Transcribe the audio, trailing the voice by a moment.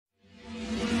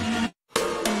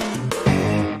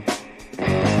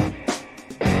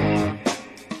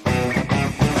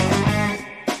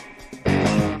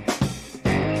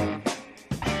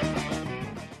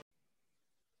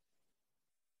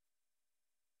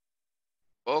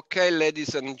Okay,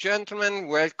 ladies and gentlemen,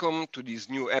 welcome to this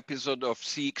new episode of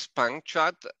CX Punk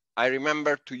Chat. I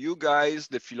remember to you guys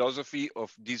the philosophy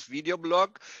of this video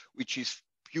blog, which is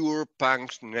pure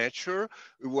punk nature.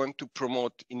 We want to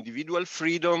promote individual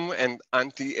freedom and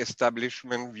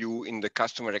anti-establishment view in the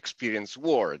customer experience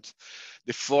world.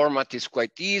 The format is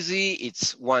quite easy.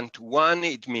 It's one-to-one.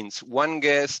 It means one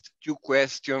guest, two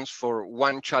questions for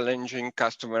one challenging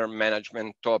customer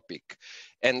management topic.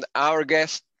 And our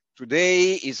guest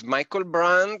today is Michael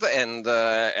Brandt, and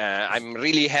I'm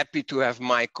really happy to have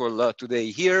Michael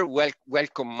today here.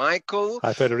 Welcome, Michael.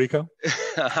 Hi, Federico.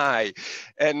 Hi.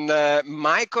 And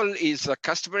Michael is a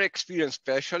customer experience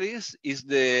specialist, is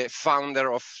the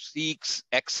founder of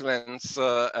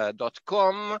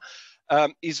CXExcellence.com.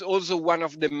 Is also one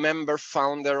of the member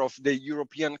founder of the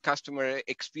European Customer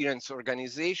Experience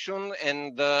Organization,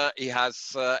 and he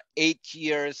has 8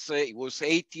 years. He was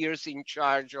 8 years in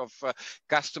charge of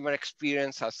customer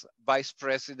experience as vice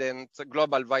president,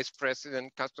 global vice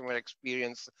president, customer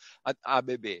experience at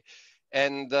ABB.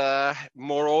 And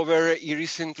moreover, he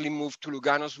recently moved to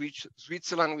Lugano,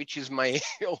 Switzerland, which is my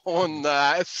own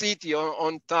city,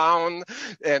 own town.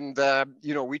 And,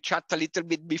 you know, we chat a little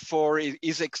bit before.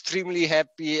 He's extremely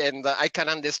happy, and I can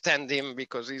understand him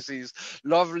because he's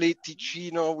lovely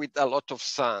Ticino with a lot of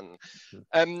sun.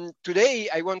 Today,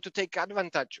 I want to take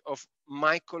advantage of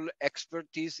Michael's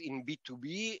expertise in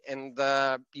B2B and,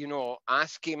 you know,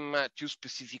 ask him 2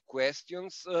 specific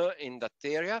questions in that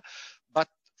area. But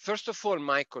first of all,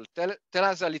 Michael, tell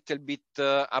us a little bit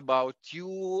about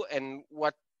you and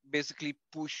what basically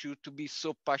pushed you to be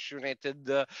so passionate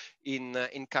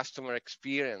in customer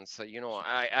experience. You know,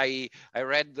 I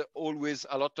read always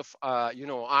a lot of you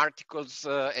know, articles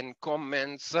and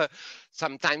comments.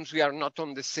 Sometimes we are not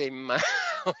on the same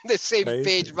on the same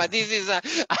page, but this is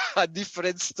a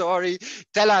different story.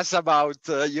 Tell us about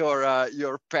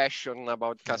your passion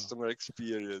about customer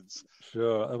experience.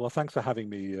 Sure. Well, thanks for having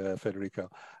me, Federico.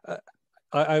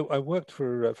 I worked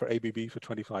for ABB for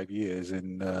 25 years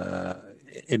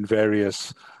in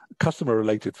various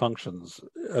customer-related functions.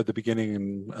 At the beginning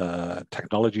in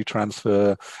technology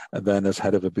transfer, and then as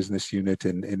head of a business unit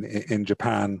in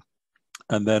Japan,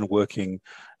 and then working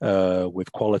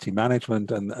with quality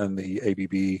management and the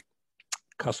ABB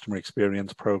customer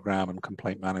experience program and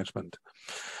complaint management.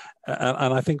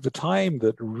 And I think the time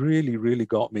that really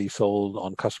got me sold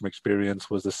on customer experience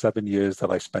was the 7 years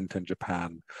that I spent in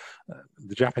Japan.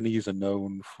 The Japanese are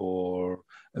known for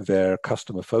their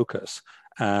customer focus,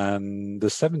 and the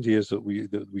 7 years that we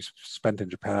spent in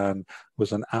Japan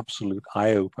was an absolute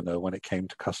eye-opener when it came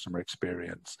to customer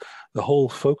experience. The whole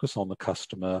focus on the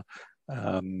customer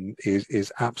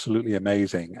is absolutely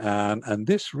amazing, and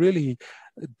this really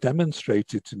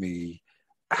demonstrated to me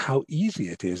how easy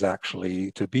it is actually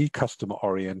to be customer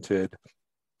oriented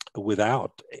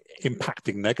without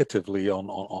impacting negatively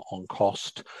on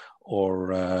cost or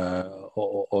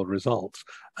results.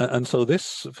 And so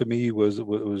this for me was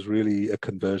really a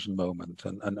conversion moment.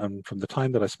 And from the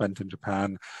time that I spent in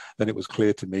Japan, then it was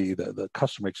clear to me that the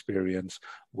customer experience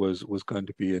was going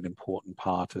to be an important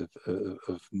part of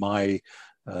my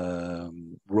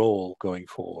role going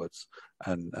forwards.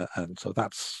 And so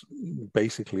that's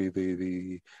basically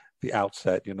the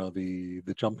outset, you know, the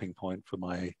jumping point for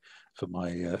my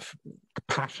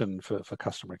passion for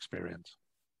customer experience.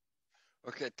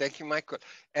 Okay, thank you, Michael.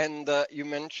 And you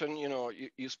mentioned, you know,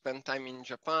 you spent time in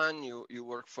Japan. You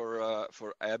work for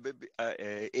ABB,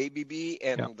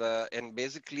 and yeah. And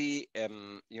basically,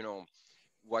 you know,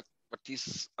 what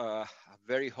is a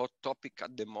very hot topic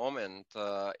at the moment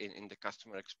in the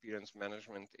customer experience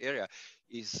management area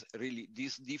is really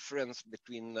this difference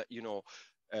between, you know,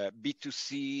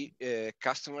 B2C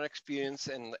customer experience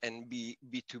and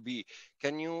B2B.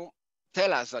 Can you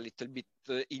tell us a little bit,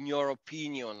 in your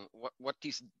opinion, what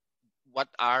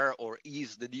are or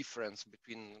is the difference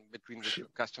between the two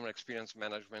customer experience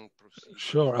management procedures?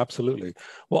 Sure, absolutely.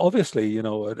 Well, obviously, you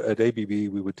know, at ABB we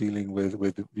were dealing with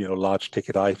you know, large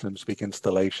ticket items, big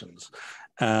installations,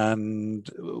 and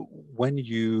when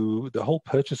the whole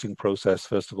purchasing process,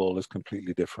 first of all, is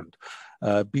completely different.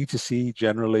 B2C,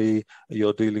 generally,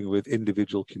 you're dealing with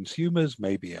individual consumers,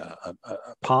 maybe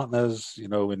partners, you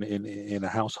know, in a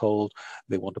household.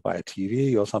 They want to buy a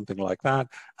TV or something like that,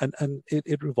 and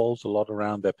it revolves a lot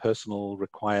around their personal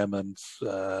requirements,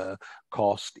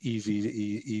 cost,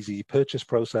 easy purchase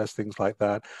process, things like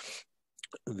that.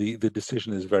 The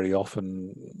decision is very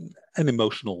often an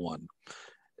emotional one.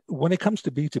 When it comes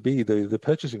to B2B, the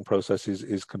purchasing process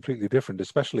is completely different,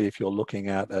 especially if you're looking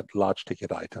at large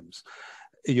ticket items.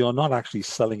 you're not actually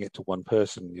selling it to one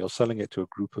person, you're selling it to a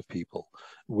group of people.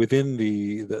 Within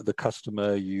the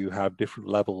customer, you have different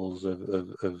levels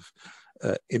of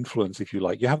influence, if you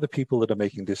like. You have the people that are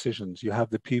making decisions, you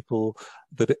have the people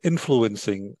that are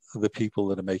influencing the people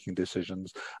that are making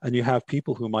decisions, and you have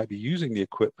people who might be using the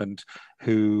equipment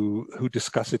who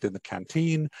discuss it in the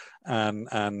canteen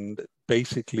and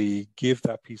basically give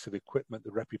that piece of equipment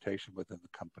the reputation within the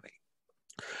company.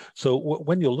 So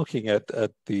when you're looking at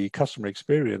the customer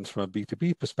experience from a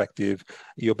B2B perspective,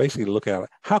 you're basically looking at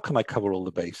how can I cover all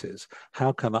the bases?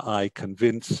 How can I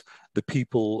convince the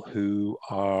people who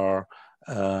are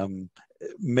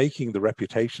making the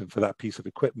reputation for that piece of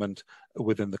equipment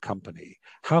within the company?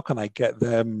 How can I get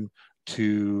them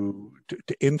to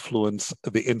influence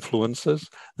the influencers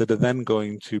that are then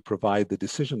going to provide the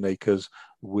decision makers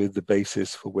with the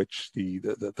basis for which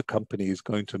the company is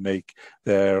going to make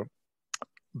their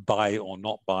buy or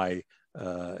not buy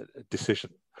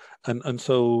decision. And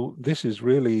so this is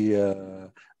really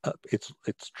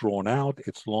it's drawn out,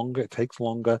 it's longer, it takes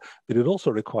longer, but it also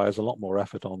requires a lot more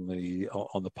effort on the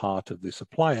part of the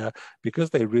supplier, because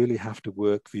they really have to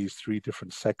work these three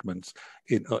different segments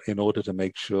in order to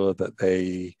make sure that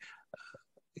they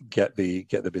get the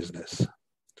business.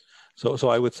 So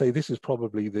I would say this is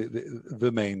probably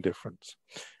the main difference.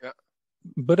 Yeah.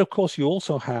 But of course, you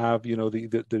also have,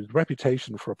 the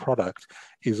reputation for a product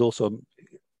is also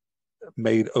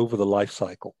made over the life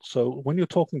cycle. So when you're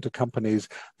talking to companies,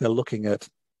 they're looking at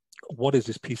what is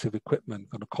this piece of equipment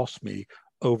going to cost me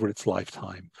over its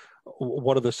lifetime?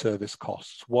 What are the service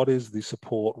costs? What is the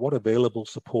support? What available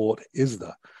support is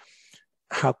there?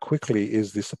 How quickly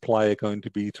is the supplier going to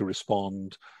be to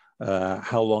respond?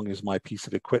 How long is my piece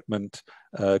of equipment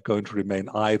going to remain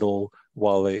idle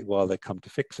while they come to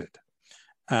fix it?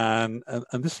 And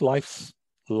this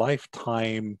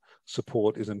lifetime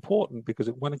support is important, because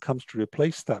when it comes to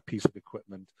replace that piece of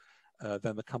equipment,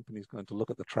 then the company is going to look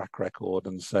at the track record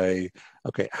and say,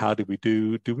 okay, how do we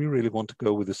do? Do we really want to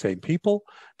go with the same people?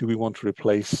 Do we want to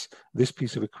replace this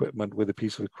piece of equipment with a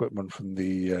piece of equipment from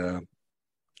the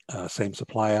same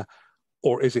supplier?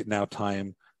 Or is it now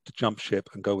time to jump ship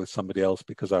and go with somebody else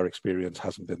because our experience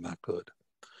hasn't been that good?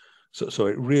 So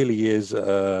it really is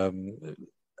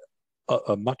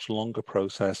a much longer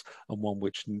process, and one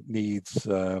which needs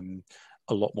a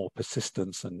lot more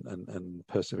persistence and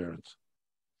perseverance.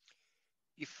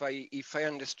 If I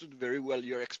understood very well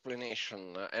your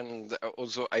explanation, and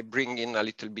also I bring in a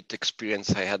little bit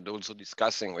experience I had also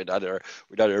discussing with other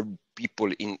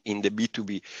people in the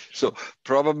B2B. So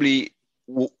probably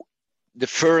the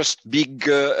first big,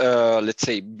 let's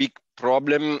say, big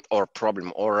problem or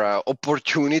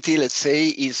opportunity, let's say,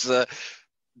 is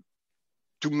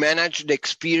to manage the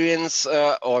experience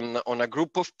on a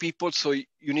group of people. So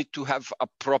you need to have a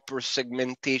proper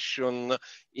segmentation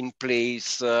in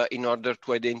place in order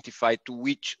to identify to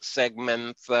which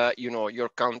segment your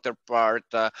counterpart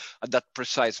at that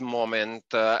precise moment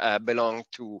belong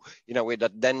to, in a way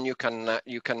that then you can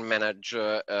manage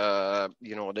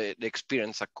the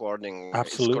experience according.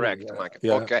 Absolutely. It's correct, Mike.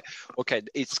 Yeah. Okay,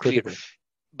 it's critical. clear.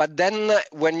 But then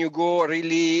when you go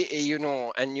really,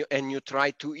 and you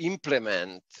try to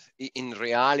implement in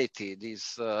reality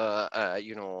this,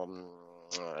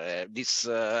 this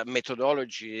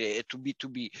methodology to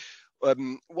B2B,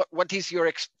 what is your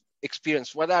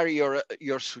experience? What are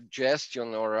your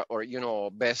suggestions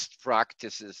or best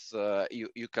practices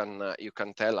you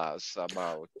can tell us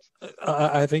about?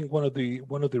 I think one of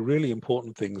the really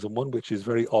important things, and one which is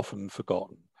very often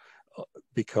forgotten,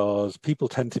 because people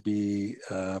tend to be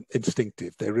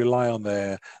instinctive. They rely on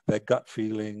their gut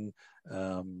feeling.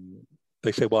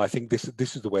 They say, well, I think this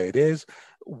is the way it is.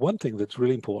 One thing that's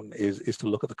really important is to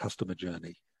look at the customer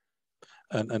journey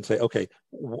and say, okay,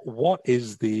 what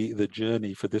is the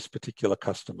journey for this particular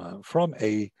customer from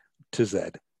A to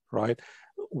Z, right?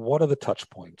 What are the touch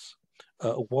points?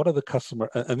 What are the customer,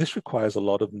 and this requires a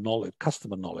lot of knowledge,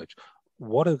 customer knowledge.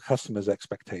 What are the customer's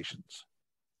expectations,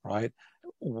 right?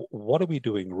 What are we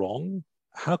doing wrong?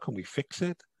 How can we fix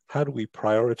it? How do we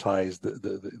prioritize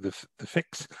the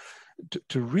fix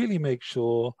to really make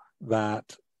sure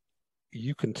that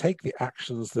you can take the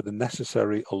actions that are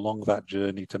necessary along that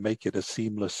journey to make it a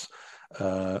seamless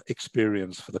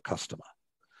experience for the customer.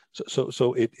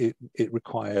 So it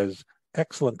requires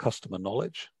excellent customer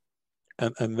knowledge,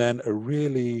 and then a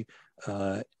really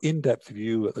in-depth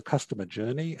view at the customer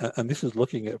journey, and this is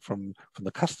looking at from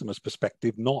the customer's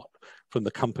perspective, not from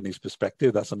the company's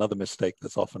perspective. That's another mistake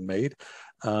that's often made,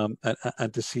 and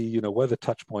to see, you know, where the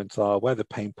touch points are, where the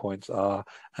pain points are,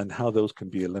 and how those can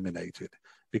be eliminated,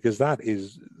 because that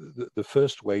is the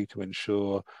first way to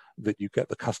ensure that you get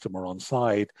the customer on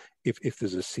side if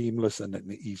there's a seamless and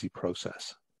an easy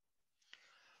process.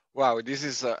 Wow, this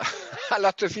is a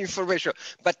lot of information.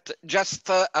 But just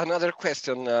another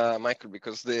question, Michael,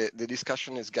 because the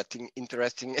discussion is getting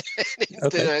interesting and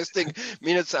interesting. Okay.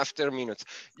 Minutes after minutes.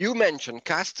 You mentioned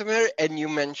customer and you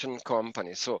mentioned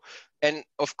company. So, and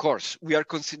of course, we are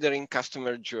considering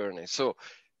customer journey. So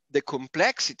the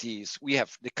complexities, we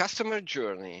have the customer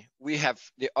journey, we have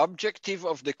the objective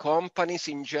of the companies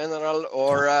in general,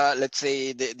 or let's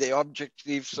say the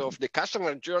objectives of the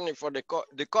customer journey for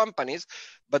the companies.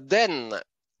 But then,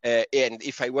 and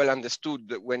if I well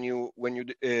understood, when you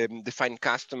define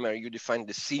customer, you define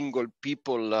the single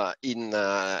people in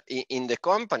the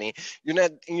company. You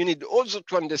need also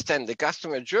to understand the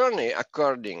customer journey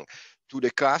according to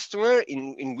the customer,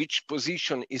 in which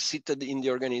position is seated in the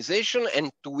organization, and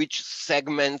to which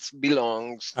segments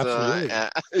belongs. Absolutely.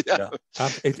 Yeah.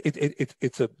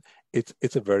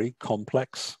 It's a very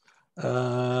complex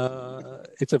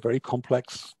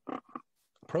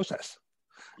process.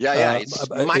 Yeah, it's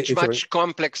much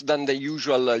complex than the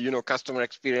usual, customer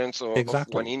experience of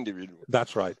one individual.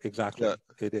 That's right, exactly. Yeah.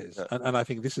 It is, yeah. And I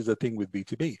think this is the thing with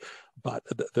B2B. But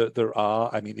there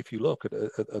are, I mean, if you look at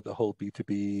the whole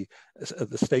B2B,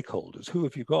 the stakeholders, who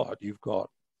have you got? You've got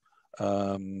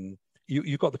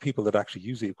you've got the people that actually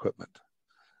use the equipment,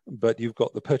 but you've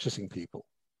got the purchasing people,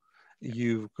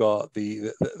 you've got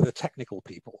the technical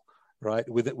people, right,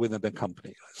 within the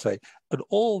company, let's say, and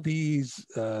all these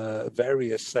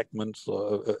various segments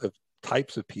of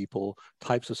types of people,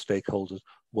 types of stakeholders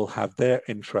will have their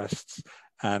interests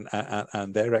and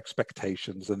their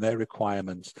expectations and their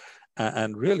requirements.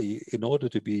 And really, in order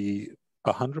to be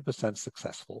 100%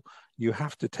 successful, you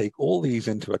have to take all these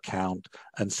into account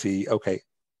and see, okay,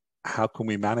 how can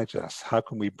we manage this? How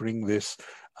can we bring this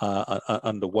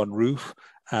under one roof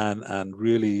and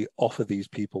really offer these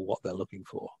people what they're looking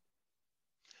for?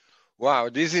 Wow,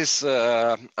 this is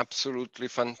absolutely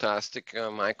fantastic,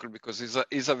 Michael, because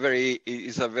it's a very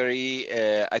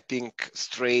I think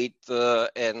straight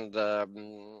and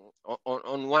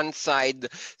on one side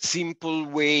simple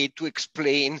way to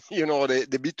explain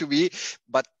the B2B,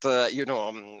 but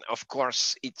of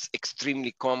course it's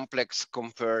extremely complex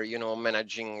compared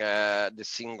managing the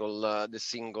single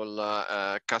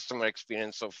customer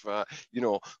experience of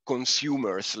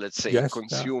consumers, let's say. Yes,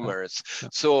 consumers. Yeah.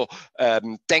 So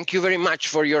thank you very much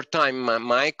for your time,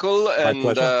 Michael. My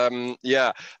pleasure.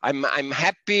 Yeah, I'm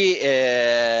happy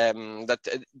that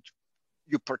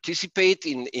you participate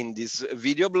in this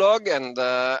video blog, and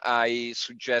I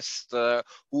suggest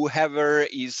whoever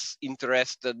is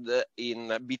interested in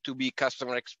B2B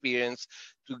customer experience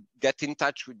to get in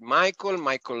touch with Michael.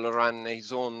 Michael runs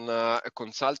his own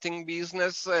consulting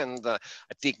business, and I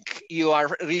think you are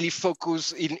really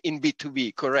focused in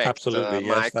B2B, correct? Absolutely,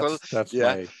 yes, Michael? That's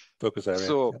my focus area.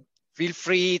 So, feel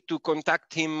free to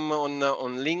contact him on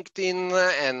LinkedIn,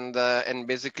 and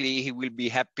basically he will be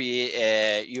happy,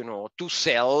 to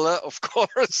sell, of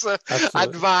course,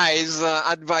 advice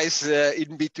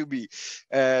in B2B.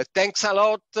 Thanks a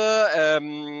lot,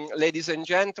 ladies and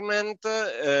gentlemen.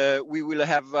 We will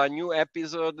have a new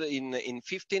episode in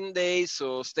 15 days,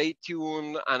 so stay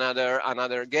tuned.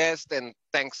 Another guest, and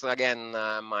thanks again,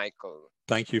 Michael.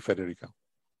 Thank you, Federico.